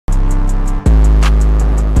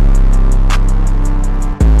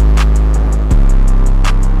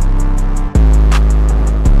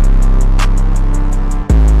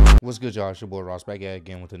good, y'all? It's your boy Ross back at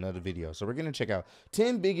again with another video. So we're gonna check out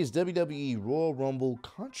 10 biggest WWE Royal Rumble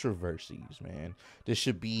controversies, man. This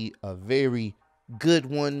should be a very good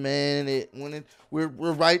one, man. We're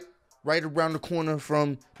right around the corner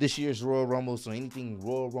from this year's Royal Rumble, so anything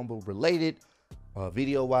Royal Rumble related,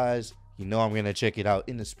 video wise, you know I'm gonna check it out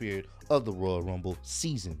in the spirit of the Royal Rumble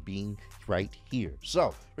season being right here.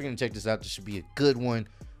 So we're gonna check this out. This should be a good one.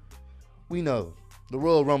 We know the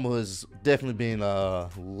Royal Rumble has definitely been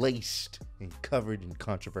laced and covered in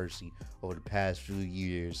controversy over the past few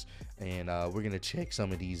years, and we're gonna check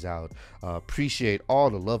some of these out. Appreciate all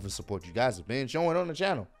the love and support you guys have been showing on the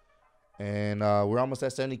channel, and we're almost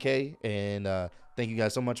at 70K, and thank you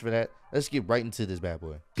guys so much for that. Let's get right into this bad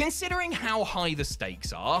boy. Considering how high the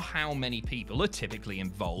stakes are, how many people are typically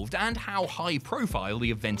involved, and how high profile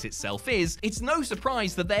the event itself is, it's no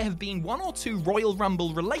surprise that there have been one or two Royal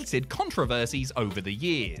Rumble related controversies over the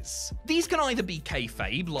years. These can either be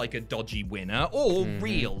kayfabe, like a dodgy winner, or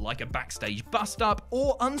real, like a backstage bust-up,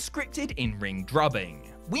 or unscripted in-ring drubbing.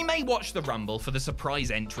 We may watch the Rumble for the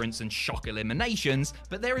surprise entrance and shock eliminations,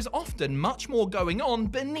 but there is often much more going on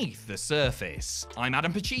beneath the surface. I'm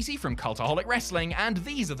Adam Pachisi from Cultaholic Wrestling, and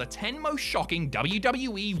these are the 10 most shocking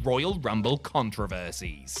WWE Royal Rumble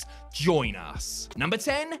controversies. Join us. Number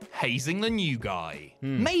 10, hazing the new guy.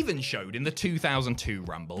 Maven showed in the 2002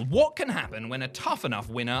 Rumble what can happen when a tough enough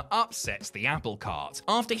winner upsets the apple cart,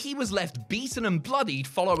 after he was left beaten and bloodied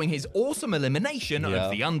following his awesome elimination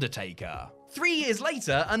of The Undertaker. 3 years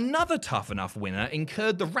later, another tough enough winner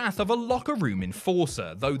incurred the wrath of a locker room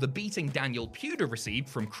enforcer, though the beating Daniel Puder received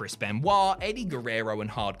from Chris Benoit, Eddie Guerrero, and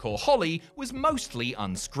Hardcore Holly was mostly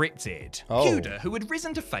unscripted. Puder, who had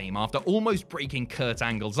risen to fame after almost breaking Kurt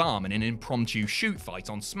Angle's arm in an impromptu shoot fight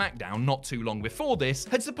on SmackDown not too long before this,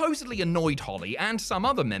 had supposedly annoyed Holly and some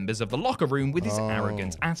other members of the locker room with his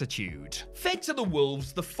arrogant attitude. Fed to the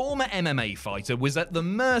wolves, the former MMA fighter was at the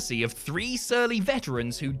mercy of 3 surly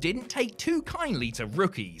veterans who didn't take too kindly to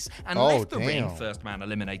rookies, and left the ring, first man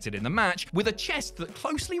eliminated in the match, with a chest that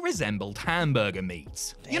closely resembled hamburger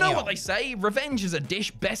meat. You know what they say, revenge is a dish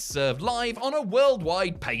best served live on a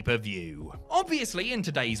worldwide pay-per-view. Obviously, in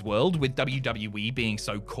today's world, with WWE being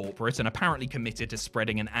so corporate and apparently committed to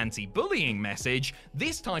spreading an anti-bullying message,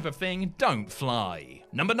 this type of thing don't fly.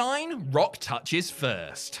 Number 9, Rock touches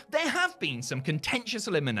first. There have been some contentious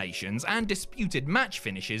eliminations and disputed match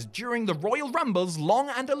finishes during the Royal Rumble's long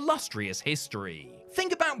and illustrious history.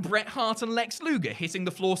 Think about Bret Hart and Lex Luger hitting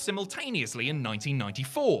the floor simultaneously in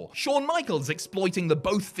 1994, Shawn Michaels exploiting the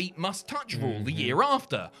both feet must touch rule the year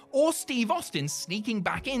after, or Steve Austin sneaking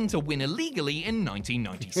back in to win illegally in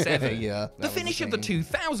 1997. The finish of the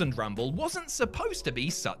 2000 Rumble wasn't supposed to be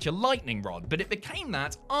such a lightning rod, but it became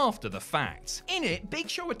that after the fact. In it, Big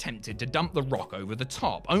Show attempted to dump The Rock over the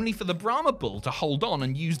top, only for the Brahma Bull to hold on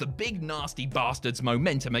and use the big nasty bastard's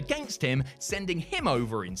momentum against him, sending him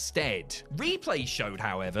over instead. Replays showed,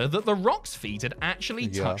 however, that The Rock's feet had actually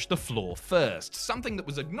touched the floor first, something that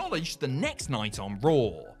was acknowledged the next night on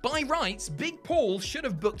Raw. By rights, Big Paul should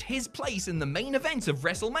have booked his place in the main event of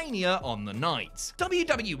WrestleMania on the night.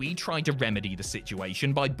 WWE tried to remedy the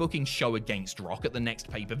situation by booking Show against Rock at the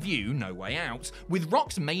next pay-per-view, No Way Out, with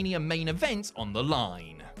Rock's Mania main event on the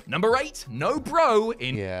line. Number 8, no bro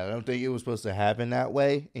in... I don't think it was supposed to happen that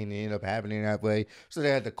way, and it ended up happening that way, so they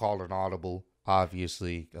had to call an audible,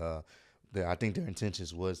 obviously. I think their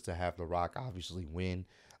intentions was to have The Rock obviously win,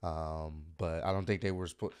 but I don't think they were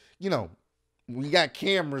supposed. You know, we got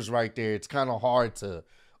cameras right there. It's kind of hard to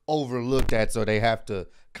overlook that, so they have to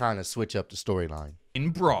kind of switch up the storyline. In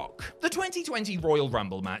Brock. The 2020 Royal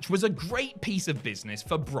Rumble match was a great piece of business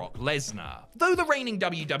for Brock Lesnar. Though the reigning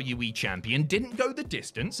WWE champion didn't go the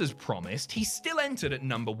distance as promised, he still entered at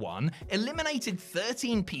number 1, eliminated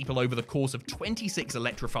 13 people over the course of 26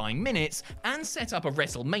 electrifying minutes, and set up a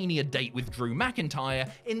WrestleMania date with Drew McIntyre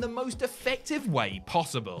in the most effective way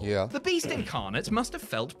possible. The Beast Incarnate must have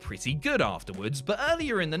felt pretty good afterwards, but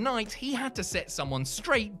earlier in the night, he had to set someone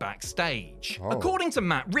straight backstage. According to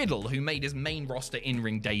Matt Riddle, who made his main roster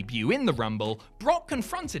in-ring debut in the Rumble, Brock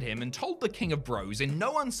confronted him and told the King of Bros in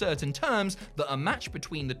no uncertain terms that a match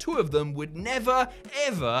between the two of them would never,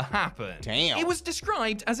 ever happen. It was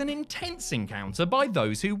described as an intense encounter by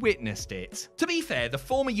those who witnessed it. To be fair, the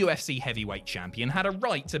former UFC heavyweight champion had a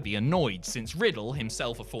right to be annoyed, since Riddle,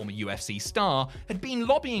 himself a former UFC star, had been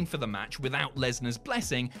lobbying for the match without Lesnar's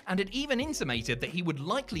blessing, and had even intimated that he would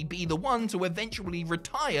likely be the one to eventually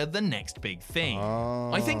retire the next big thing.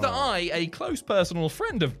 I think that I, a close personal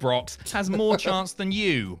friend of Brock's, has more chance than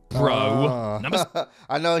you, bro.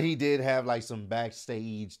 I know he did have like some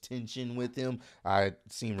backstage tension with him. I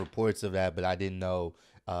seen reports of that, but I didn't know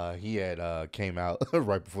he had came out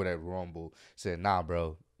right before that Rumble, said, "Nah,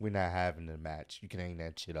 bro, we're not having the match. You can hang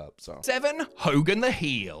that shit up." So 7. Hogan the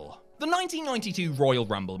heel. The 1992 Royal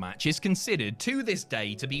Rumble match is considered to this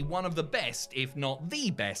day to be one of the best, if not the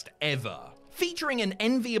best, ever. Featuring an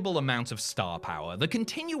enviable amount of star power, the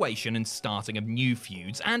continuation and starting of new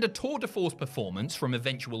feuds, and a tour de force performance from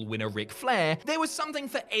eventual winner Ric Flair, there was something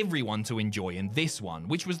for everyone to enjoy in this one,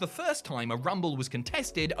 which was the first time a Rumble was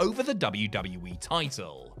contested over the WWE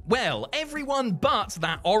title. Well, everyone but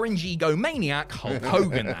that orangey egomaniac Hulk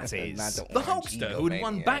Hogan, that is. The Hulkster, who had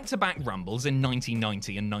won back-to-back Rumbles in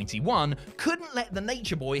 1990 and 91, couldn't let the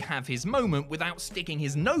Nature Boy have his moment without sticking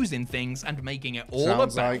his nose in things and making it all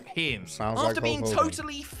about him. After being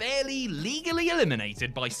totally, fairly, legally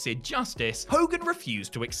eliminated by Sid Justice, Hogan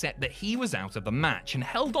refused to accept that he was out of the match and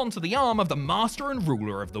held onto the arm of the master and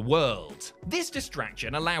ruler of the world. This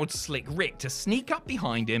distraction allowed Slick Rick to sneak up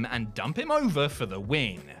behind him and dump him over for the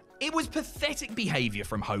win. It was pathetic behavior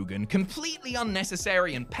from Hogan, completely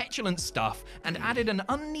unnecessary and petulant stuff, and added an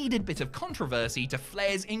unneeded bit of controversy to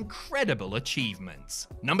Flair's incredible achievements.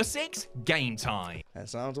 Number 6, Game Time. that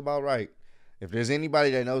sounds about right. If there's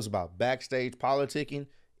anybody that knows about backstage politicking,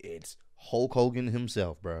 it's Hulk Hogan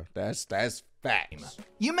himself, bro. That's facts.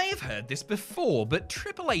 You may have heard this before, but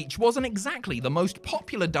Triple H wasn't exactly the most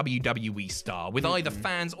popular WWE star with either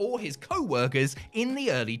fans or his co-workers in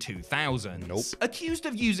the early 2000s. Nope. Accused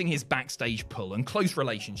of using his backstage pull and close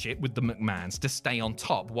relationship with the McMahons to stay on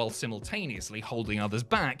top while simultaneously holding others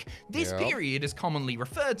back, this period is commonly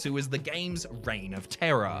referred to as the game's reign of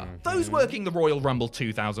terror. Those working the Royal Rumble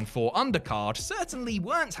 2004 undercard certainly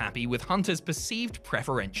weren't happy with Hunter's perceived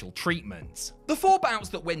preferential treatment. The 4 bouts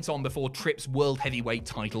that went on before Tripp's World Heavyweight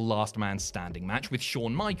title last man standing match with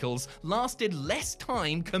Shawn Michaels lasted less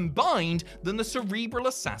time combined than the Cerebral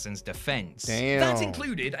Assassin's defense. Damn. That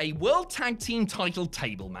included a World Tag Team title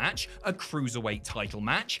table match, a Cruiserweight title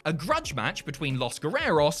match, a grudge match between Los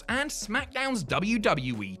Guerreros, and SmackDown's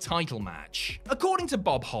WWE title match. According to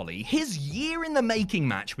Bob Holly, his year-in-the-making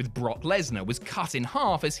match with Brock Lesnar was cut in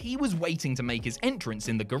half as he was waiting to make his entrance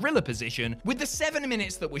in the gorilla position, with the 7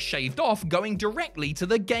 minutes that were shaved off going directly to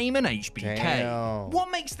the game and HBK. Damn. What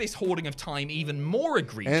makes this hoarding of time even more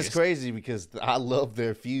egregious? And it's crazy because I love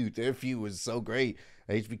their feud. Their feud was so great.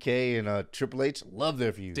 HBK and Triple H love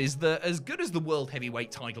their feud. Is that as good as the World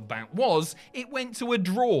Heavyweight title bout was, it went to a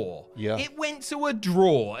draw. Yeah. It went to a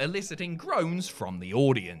draw, eliciting groans from the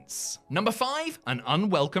audience. Number 5, an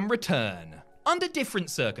unwelcome return. Under different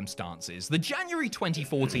circumstances, the January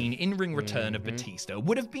 2014 in-ring return of Batista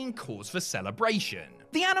would have been cause for celebration.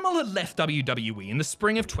 The Animal had left WWE in the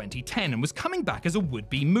spring of 2010 and was coming back as a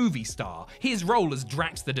would-be movie star, his role as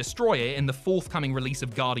Drax the Destroyer in the forthcoming release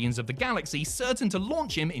of Guardians of the Galaxy certain to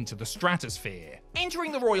launch him into the stratosphere.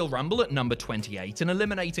 Entering the Royal Rumble at number 28 and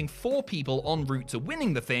eliminating 4 people en route to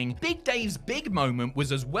winning the thing, Big Dave's big moment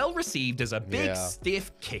was as well received as a big,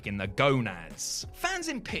 stiff kick in the gonads. Fans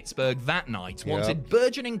in Pittsburgh that night wanted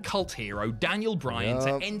burgeoning cult hero Daniel Bryan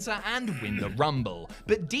to enter and win the Rumble,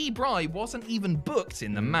 but D-Bry wasn't even booked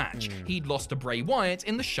in the match. He'd lost to Bray Wyatt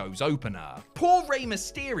in the show's opener. Poor Rey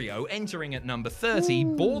Mysterio, entering at number 30,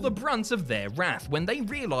 bore the brunt of their wrath when they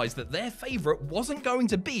realized that their favorite wasn't going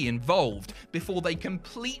to be involved before they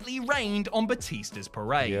completely rained on Batista's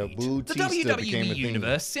parade. The WWE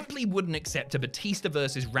Universe simply wouldn't accept a Batista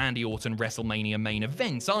versus Randy Orton WrestleMania main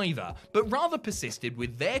event either, but rather persisted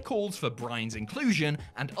with their calls for Bryan's inclusion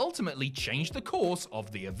and ultimately changed the course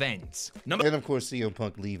of the event. And of course CM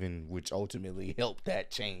Punk leaving, which ultimately helped that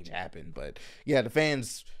change happen. But yeah, the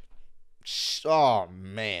fans, oh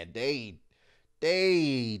man, they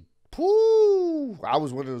I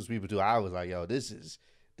was one of those people too. I was like, yo, this is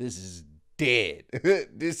dead.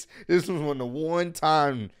 this was one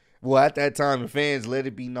time, well, at that time the fans let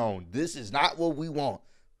it be known, this is not what we want.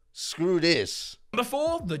 Screw this. Number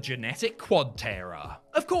 4, the genetic quad terror.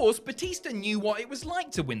 Of course, Batista knew what it was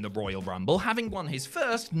like to win the Royal Rumble, having won his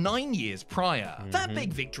first 9 years prior. That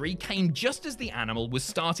big victory came just as the Animal was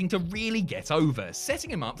starting to really get over, setting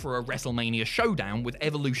him up for a WrestleMania showdown with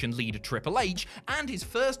Evolution leader Triple H and his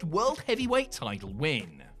first World Heavyweight title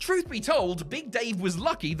win. Truth be told, Big Dave was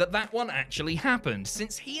lucky that one actually happened,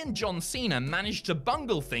 since he and John Cena managed to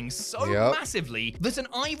bungle things so massively that an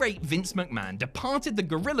irate Vince McMahon departed the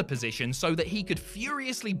gorilla position so that he could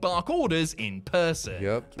furiously bark orders in person.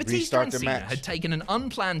 Yep. Batista Restart and the Cena match. had taken an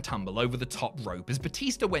unplanned tumble over the top rope as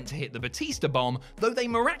Batista went to hit the Batista bomb, though they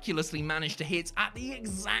miraculously managed to hit at the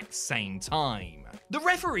exact same time. The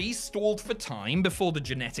referees stalled for time before the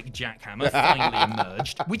genetic jackhammer finally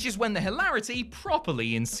emerged, which is when the hilarity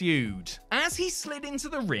properly ensued. As he slid into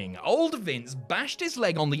the ring, old Vince bashed his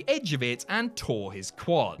leg on the edge of it and tore his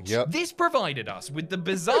quad. Yep. This provided us with the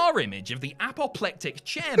bizarre image of the apoplectic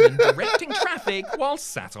chairman directing traffic while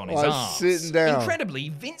sat on his arse. Sitting down. Incredibly,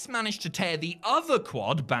 Vince managed to tear the other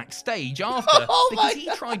quad backstage after because he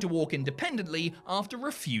tried to walk independently after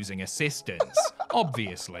refusing assistance.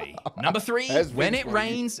 Obviously. Number 3, when it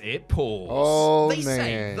rains, it pours. Oh, they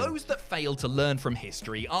say man. those that fail to learn from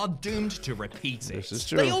history are doomed to repeat it. This is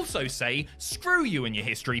true. They also say, screw you and your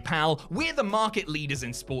history, pal. We're the market leaders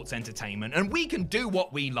in sports entertainment and we can do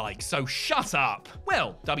what we like, so shut up.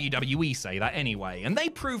 Well, WWE say that anyway, and they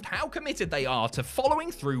proved how committed they are to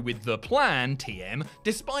following through with the plan, TM,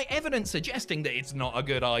 despite evidence suggesting that it's not a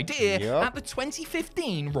good idea at the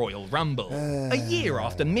 2015 Royal Rumble. A year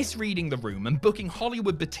after misreading the room and booking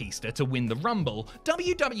Hollywood Batista to win the Rumble,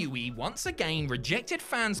 WWE once again rejected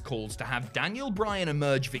fans' calls to have Daniel Bryan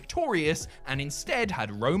emerge victorious and instead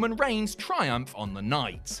had Roman Reigns triumph on the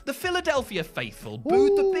night. The Philadelphia faithful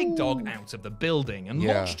booed the big dog out of the building and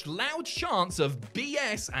launched loud chants of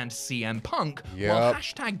BS and CM Punk while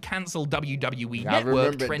hashtag cancel WWE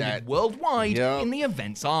Network trended worldwide in the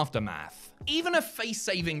event's aftermath. Even a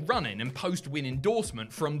face-saving run-in and post-win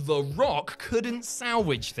endorsement from The Rock couldn't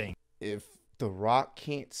salvage things. If The Rock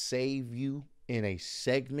can't save you in a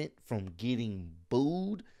segment from getting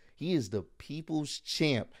booed, he is the people's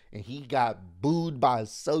champ, and he got booed by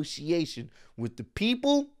association with the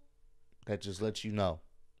people. That just lets you know.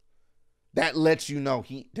 That lets you know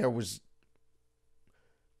it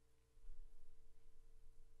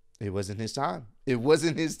wasn't his time. It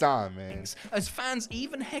wasn't his time, man. As fans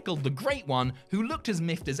even heckled the Great One, who looked as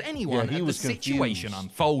miffed as anyone he at the was situation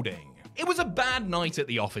confused. unfolding. It was a bad night at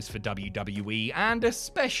the office for WWE, and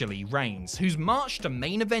especially Reigns, whose march to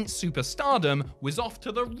main event superstardom was off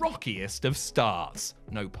to the rockiest of starts.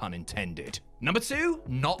 No pun intended. Number 2,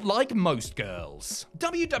 not like most girls.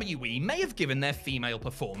 WWE may have given their female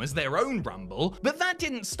performers their own Rumble, but that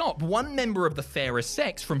didn't stop one member of the fairer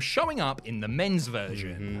sex from showing up in the men's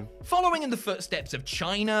version. Following in the footsteps of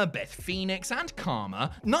Chyna, Beth Phoenix, and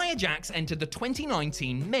Karma, Nia Jax entered the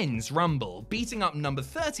 2019 Men's Rumble, beating up number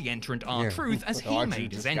 30 entrant R-Truth as he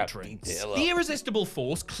made his entrance. The Irresistible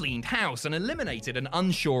Force cleaned house and eliminated an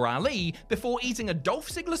unsure Ali before eating a Dolph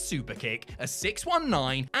Ziggler superkick, a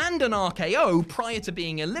 619, and an RKO prior to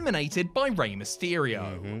being eliminated by Rey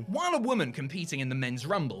Mysterio. While a woman competing in the Men's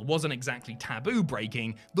Rumble wasn't exactly taboo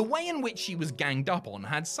breaking, the way in which she was ganged up on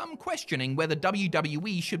had some questioning whether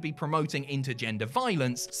WWE should be promoting intergender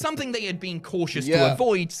violence, something they had been cautious to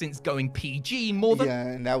avoid since going PG more than... Yeah,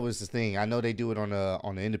 and that was the thing. I know they do it on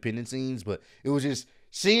the independent scenes, but it was just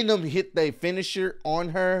seeing them hit their finisher on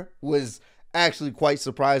her was actually quite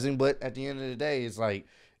surprising. But at the end of the day, it's like,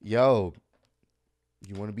 yo,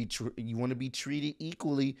 you want to be treated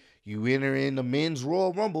equally. You enter in the Men's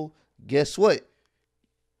Royal Rumble. Guess what?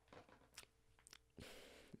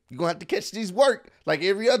 You're gonna have to catch these work like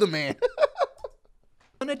every other man.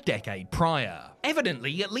 A decade prior.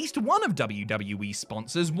 Evidently, at least one of WWE's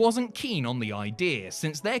sponsors wasn't keen on the idea,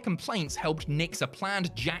 since their complaints helped nix a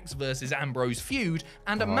planned Jax vs. Ambrose feud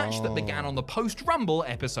and a match that began on the post-Rumble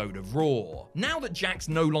episode of Raw. Now that Jax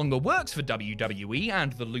no longer works for WWE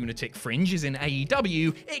and the Lunatic Fringe is in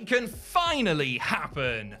AEW, it can finally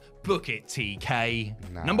happen! Book it,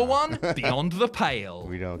 TK. Number 1, Beyond the Pale.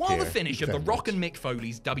 We don't While care. the finish of the Rock and Mick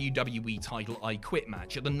Foley's WWE title I Quit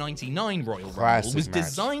match at the 99 Royal Rumble was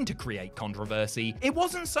designed to create controversy, it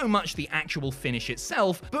wasn't so much the actual finish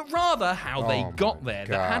itself, but rather how they got there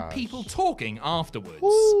that had people talking afterwards.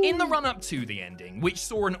 In the run-up to the ending, which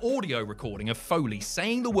saw an audio recording of Foley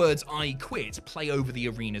saying the words I quit play over the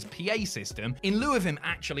arena's PA system, in lieu of him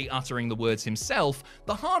actually uttering the words himself,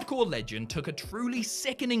 the hardcore legend took a truly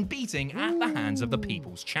sickening beating at the hands of the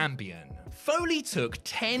People's Champion. Foley took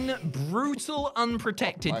 10 brutal,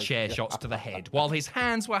 unprotected chair shots to the head while his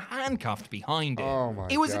hands were handcuffed behind him.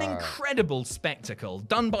 It was an incredible spectacle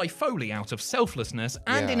done by Foley out of selflessness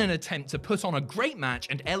and in an attempt to put on a great match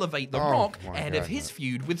and elevate The Rock ahead of his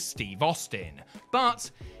feud with Steve Austin. But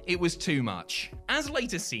it was too much. As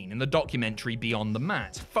later seen in the documentary Beyond the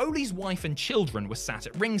Mat, Foley's wife and children were sat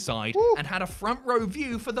at ringside and had a front row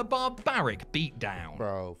view for the barbaric beatdown.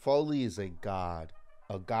 Bro, Foley is a god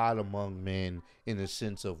among men in the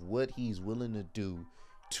sense of what he's willing to do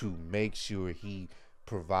to make sure he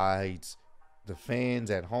provides the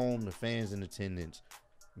fans at home, the fans in attendance,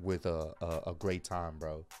 with a great time,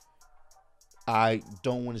 bro. I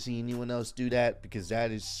don't want to see anyone else do that because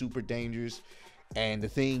that is super dangerous. And the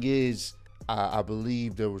thing is, I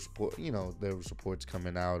believe there was there was reports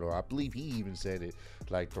coming out, or I believe he even said it,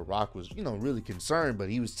 like The Rock was, really concerned, but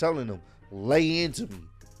he was telling them, lay into me.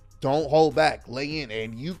 Don't hold back, lay in.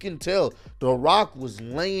 And you can tell The Rock was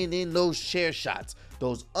laying in those chair shots,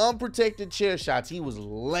 those unprotected chair shots. He was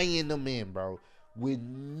laying them in, bro, with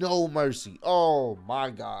no mercy. Oh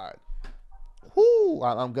my God. Whoo,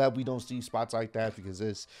 I'm glad we don't see spots like that, because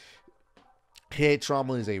this head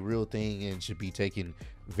trauma is a real thing and should be taken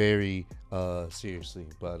very seriously.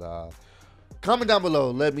 But comment down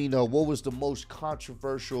below, let me know what was the most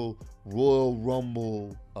controversial Royal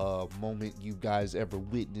Rumble moment you guys ever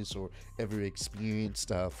witnessed or ever experienced.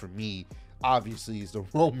 For me, obviously, is the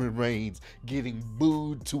Roman Reigns getting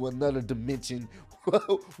booed to another dimension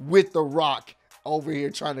with The Rock over here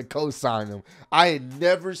trying to co-sign him. I had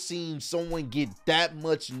never seen someone get that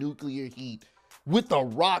much nuclear heat with The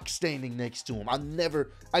Rock standing next to him. I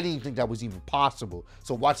didn't think that was even possible.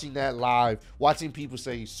 So watching that live, watching people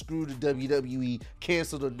say, screw the WWE,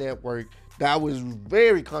 cancel the network, that was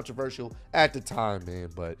very controversial at the time, man.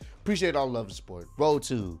 But appreciate all the love and support. Road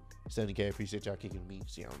to 70K. Appreciate y'all kicking me.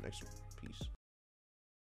 See y'all next one. Peace.